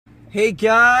Hey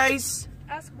guys!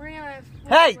 Ask Brianna if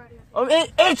Hey!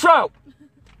 Intro!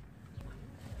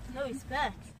 No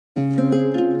respect.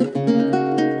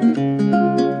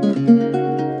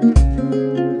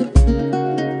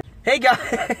 Hey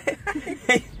guys!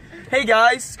 Hey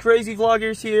guys, Crazy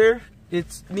Vloggers here.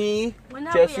 It's me,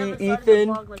 Jesse, Ethan.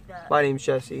 Like My name's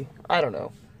Jesse. I don't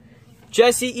know.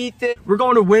 Jesse, Ethan. We're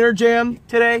going to Winter Jam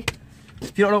today.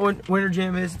 If you don't know what Winter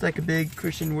Jam is, it's like a big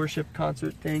Christian worship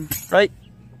concert thing, right?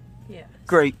 Yeah.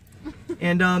 Great.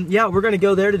 And yeah, we're gonna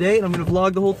go there today, and I'm gonna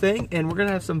vlog the whole thing, and we're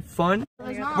gonna have some fun.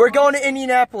 We're going to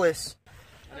Indianapolis.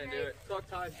 Okay. Do it. Talk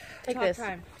time. Take Talk this.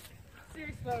 Time.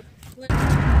 Serious mode.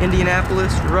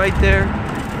 Indianapolis, right there.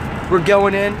 We're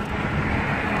going in.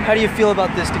 How do you feel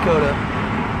about this, Dakota?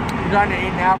 We're going to eat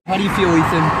an apple. How do you feel, Ethan?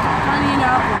 Trying to eat an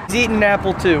apple. He's eating an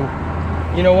apple too.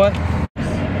 You know what?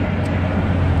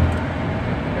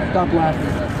 Stop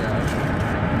laughing.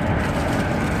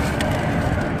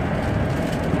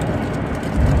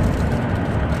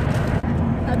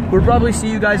 We'll probably see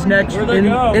you guys next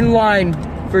in line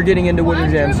for getting into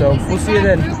Winter Jam, so we'll see you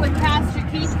then.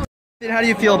 How do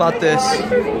you feel about this?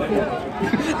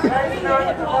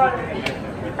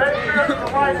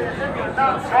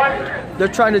 They're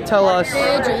trying to tell us.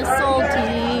 They're just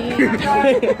salty.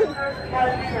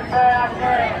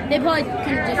 They probably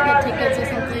could just get tickets or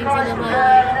something, so they're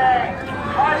like...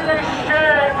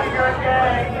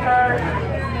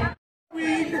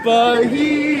 But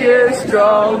he is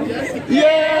strong.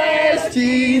 Yes,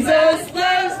 Jesus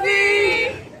loves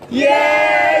me.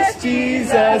 Yes,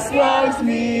 Jesus loves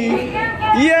me.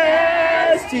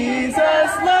 Yes,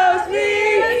 Jesus loves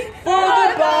me. For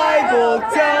the Bible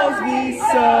tells me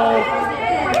so.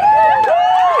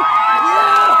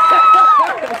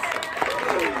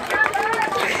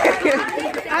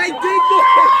 I did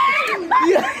that.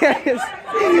 Yes,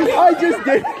 I just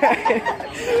did that.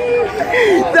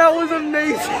 That was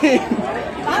amazing.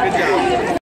 Good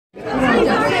job.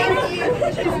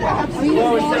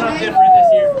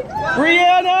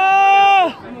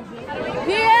 Brianna!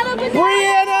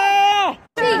 Brianna!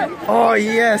 Oh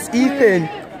yes, Ethan,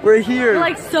 we're here. We're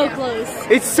like so close.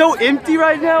 It's so empty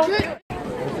right now.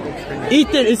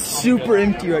 Ethan is super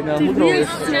empty right now. Look at all this.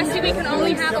 Jesse, we can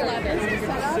only have 11.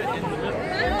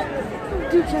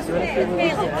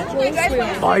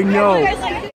 I know.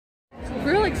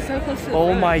 We're like so close to the Oh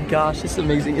front. my gosh, it's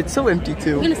amazing. It's so empty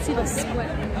too. I'm gonna see the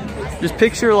sweat. Just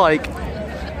picture like.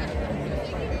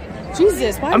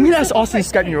 Jesus, why? I'm gonna ask Austin to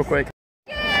Skype me real quick.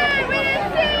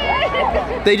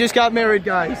 They just got married,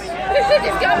 guys.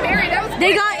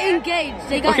 They got engaged.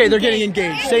 They got Okay, they're getting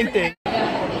engaged. Same thing.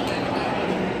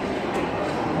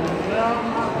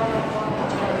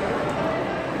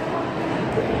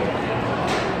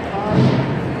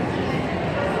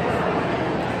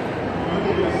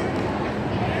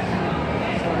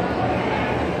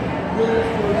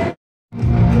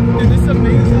 Dude, this is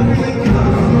amazing.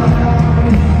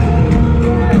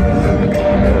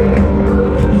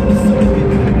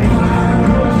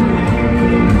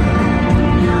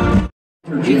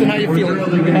 Ethan, how you feeling?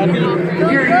 You happy?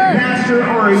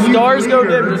 Stars go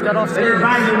dim, just got off stage. Pretty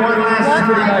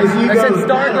nice. I said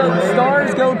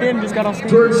stars go dim, just got off stage.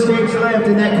 Towards stage left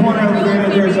in that corner over there,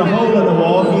 there's a hole in the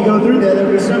wall. If you go through there,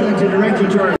 there'll be something to direct you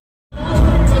toward.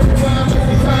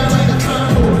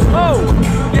 Oh,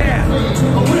 yeah.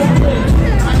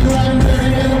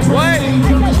 What?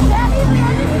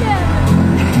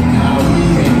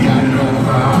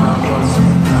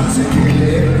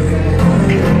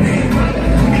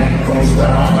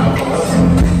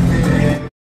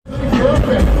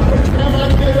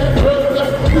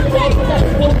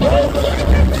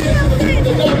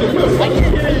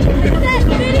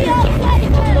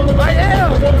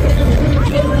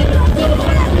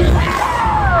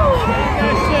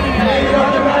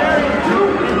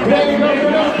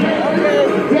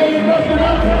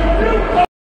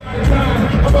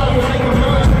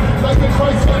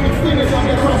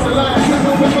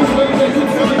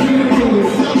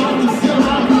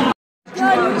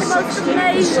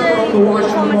 The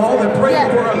Washington Mall that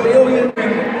prayed for 1 million.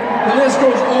 The list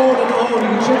goes on and on. You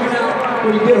can check it out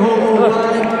when you get home online.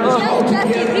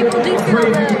 Pray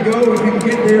if you can go, if you can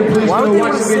get there, please Why would go they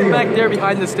watch want to the sit video. back there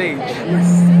behind the stage?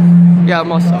 Yeah, it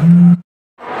must suck.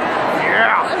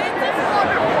 Yeah!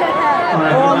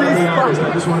 All these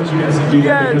I just wanted you guys to do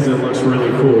that because it looks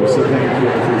really cool, so thank you, I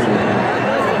appreciate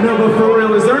it. No, but for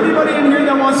real, is there anybody in here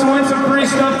that wants to win some free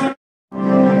stuff?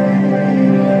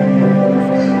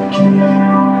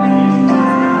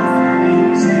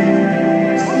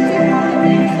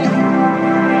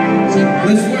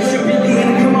 Let's worship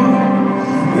Indiana, come on.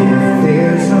 If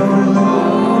there's a road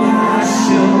I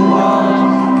shall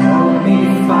walk, help me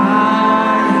find.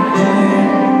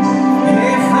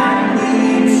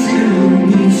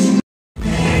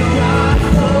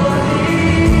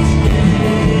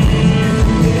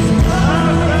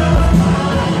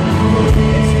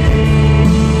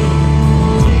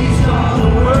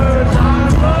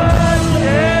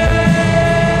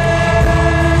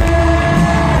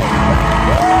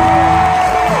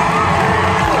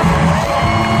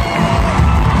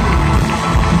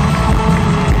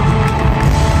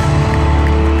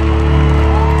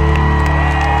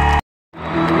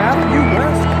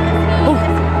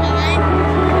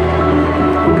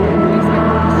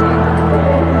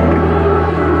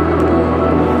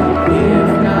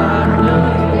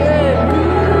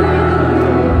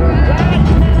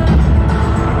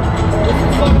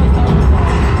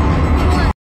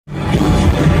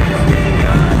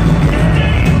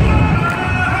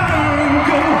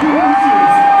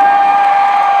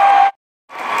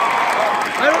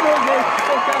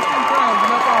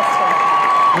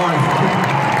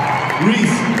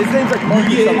 Reese. His name's like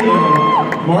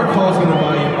Mark. Mark Hall's gonna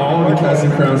buy you all the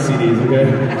Casting Crown CDs,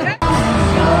 okay?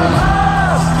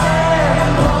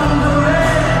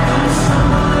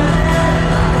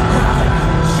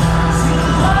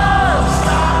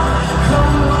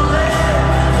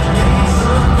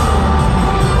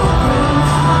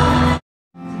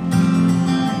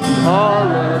 All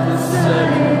of a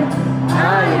sudden,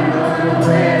 I am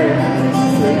unaware.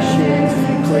 Afflictions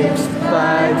eclipsed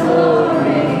by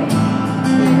glory.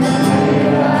 And I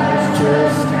realize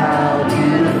just how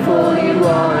beautiful you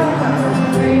are,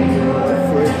 how great your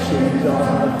afflictions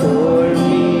are for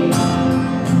me.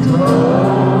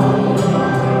 Oh,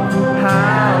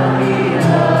 how he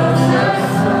loves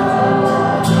us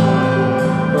all.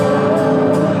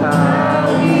 Oh,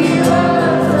 how he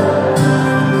loves us.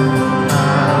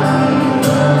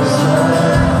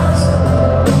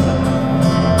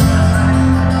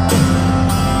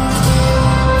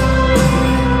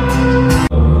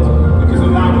 Because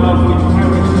without love we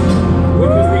perish,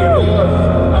 because the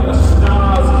earth and the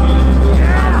stars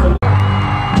can't.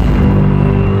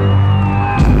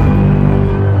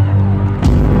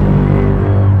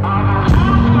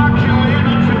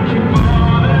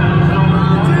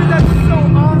 Dude, that's so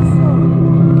awesome.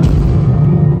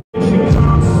 You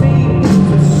can't see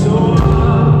the soul,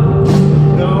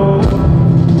 no.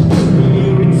 You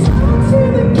return to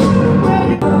the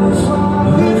point where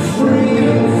you're free,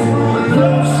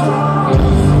 love strong.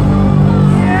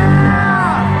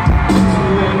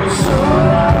 So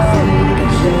I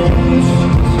change.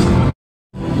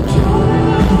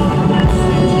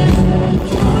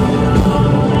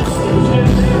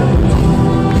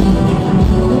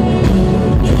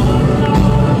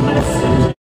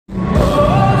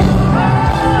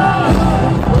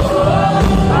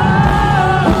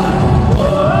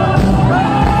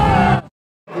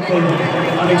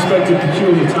 Unexpected,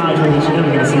 peculiar title that you're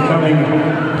never going to see coming.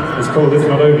 It's called It's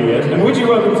Not Over Yet. And would you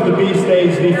welcome to the B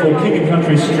stage the for King and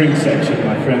Country string section,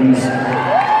 my friends.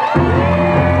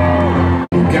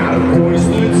 Got a voice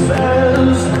that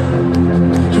says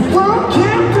you won't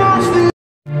keep dancing.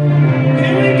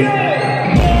 Here we go.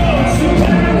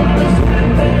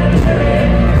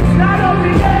 It's not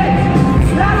over yet.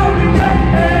 It's not over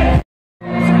yet.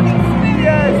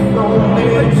 Yes,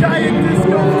 a giant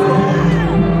disco ball.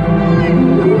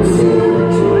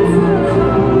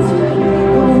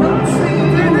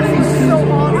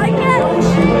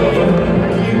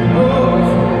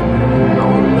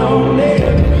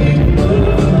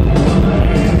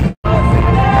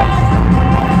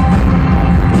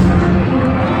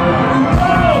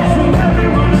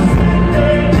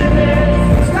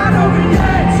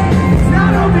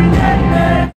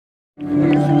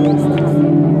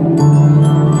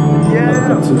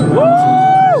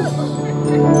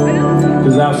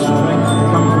 Does our strength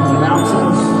come from the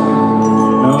mountains?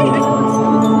 No.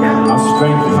 Our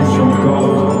strength comes from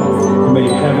God, who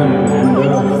made heaven and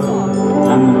earth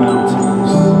and the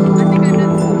mountains.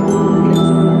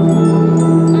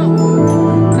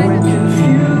 When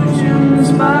confusion's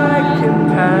my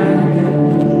companion.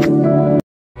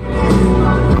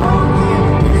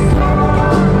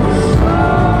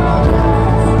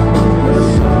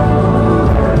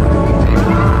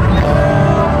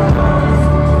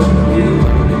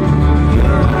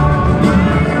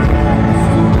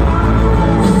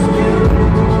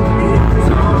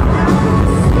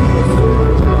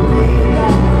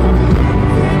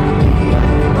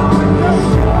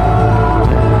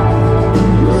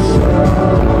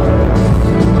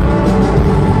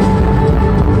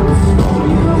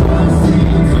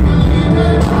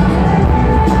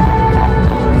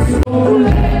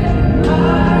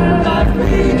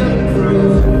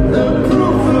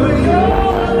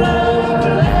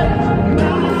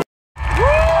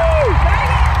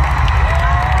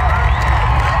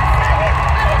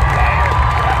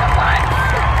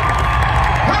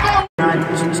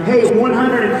 Hey,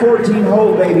 114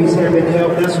 whole babies have been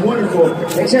helped. That's wonderful.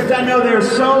 Except I know there are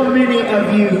so many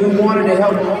of you who wanted to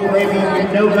help a whole baby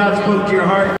and know God spoke to your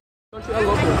heart. I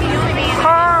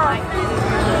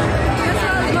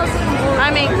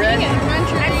mean, I'm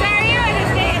sorry, you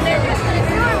understand.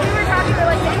 We were talking about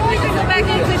like, we could go back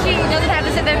in because she doesn't have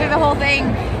to sit there through the whole thing.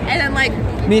 And then like,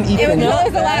 Me and Ethan. it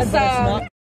was the last song.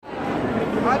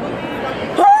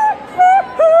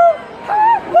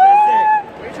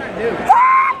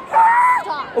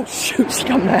 Oh shoot, she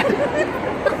got mad.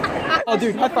 Oh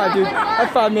dude, high five, dude. High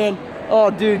five, man.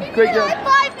 Oh dude, great job.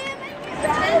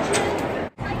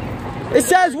 It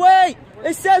says wait.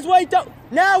 It says wait. Don't.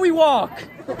 Now we walk.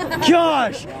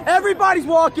 Gosh, everybody's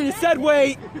walking. It said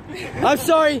wait. I'm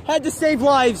sorry, had to save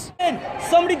lives.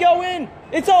 Somebody go in.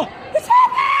 It's happening.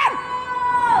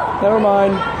 Never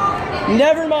mind.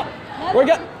 Never mind.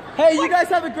 Hey, you guys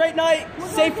have a great night.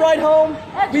 Safe ride home.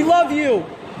 We love you.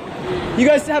 You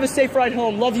guys have a safe ride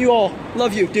home. Love you all.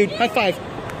 Love you, dude. High five.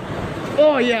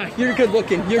 Oh yeah, you're good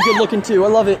looking. You're good looking too. I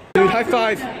love it. Dude, high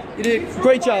five. You did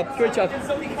great job. Great job.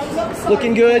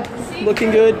 Looking good.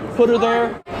 Looking good. Put her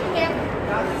there.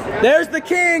 There's the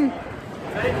king.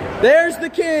 There's the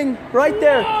king. Right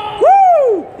there.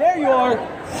 Woo! There you are.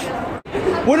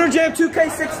 Winter Jam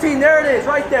 2K16. There it is.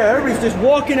 Right there. Everybody's just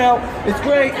walking out. It's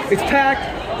great. It's packed.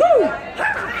 Woo!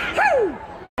 Woo!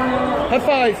 High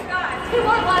five.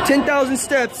 10,000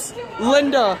 steps.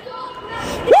 Linda.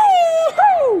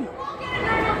 Woo!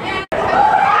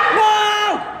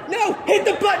 No! Hit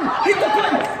the button! Hit the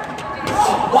button!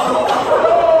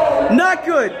 Not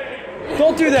good.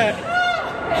 Don't do that.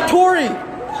 Tori.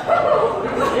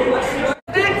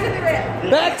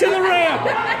 Back to the ramp.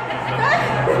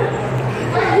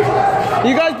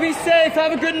 You guys be safe.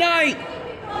 Have a good night.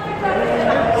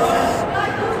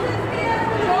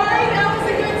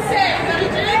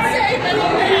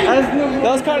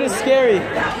 That was kind of scary.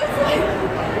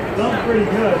 That was pretty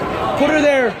good. Put her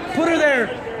there. Put her there.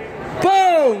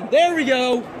 Boom! There we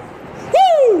go.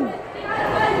 Woo!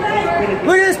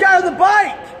 Look at this guy on the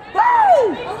bike.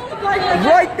 Woo!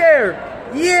 Right there.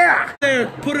 Yeah. There.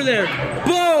 Put her there.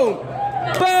 Boom!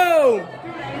 Boom!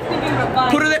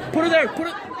 Put her there. Put her there. Put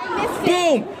her.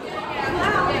 Boom!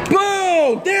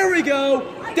 Boom! There we go.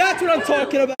 That's what I'm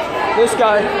talking about. This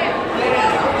guy.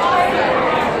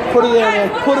 Put her there, man.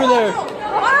 Put her there.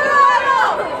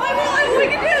 We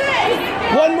can do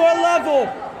this. One more level.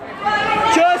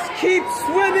 Just keep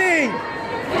swimming.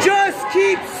 Just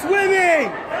keep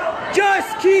swimming.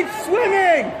 Just keep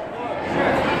swimming.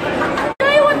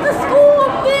 Stay with the school,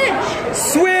 bitch.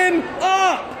 Swim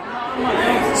up.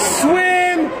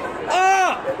 Swim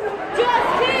up.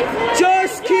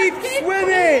 Just keep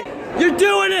swimming. You're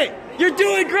doing it. You're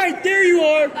doing great. There you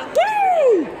are.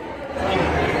 Woo!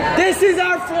 This is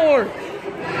our floor.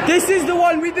 This is the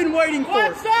one we've been waiting for.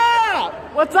 What's up?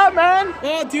 What's up, man?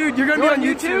 Oh, dude, you're gonna be on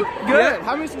YouTube? Good. Yeah.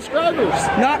 How many subscribers?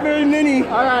 Not very many.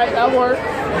 All right, that works.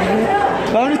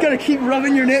 But I'm just gonna keep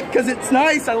rubbing your nip because it's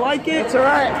nice. I like it. It's all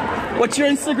right. What's your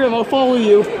Instagram? I'll follow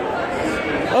you.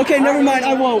 Okay, never mind.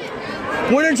 I won't.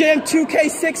 Winter Jam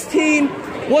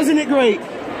 2K16. Wasn't it great?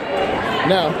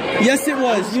 No. Yes, it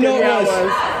was. You know it was.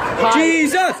 Hi.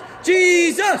 Jesus!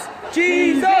 Jesus!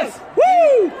 Jesus!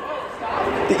 Woo!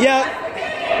 Yeah.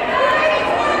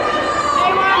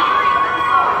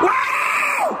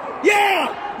 Wow!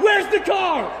 Yeah! Where's the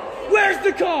car? Where's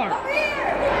the car?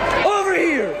 Over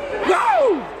here!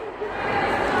 Woo!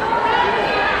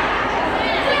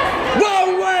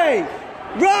 Wrong way!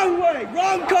 Wrong way!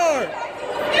 Wrong car!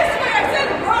 This way, I said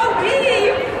row D.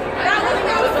 That was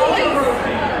row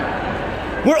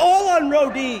D. We're all on row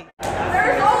D.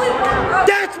 There's only one row.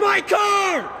 That's my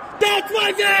car! That's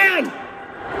my van!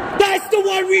 That's the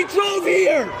one we drove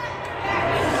here!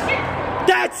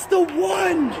 That's the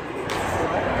one!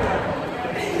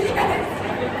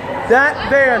 That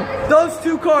van, those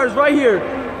two cars right here,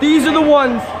 these are the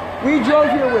ones we drove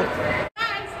here with.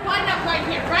 Guys, line up right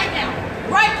here, right now,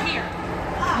 right here.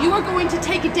 You are going to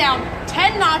take it down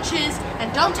 10 notches,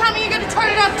 and don't tell me you're going to turn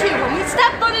it up too. When we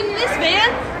step foot in this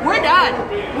van, we're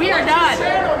done. We are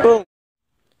done. Boom.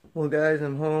 Well guys,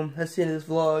 I'm home. That's the end of this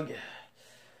vlog.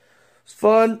 It's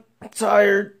fun,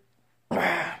 tired,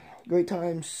 great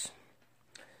times.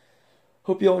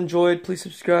 Hope you all enjoyed. Please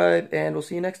subscribe, and we'll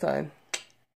see you next time.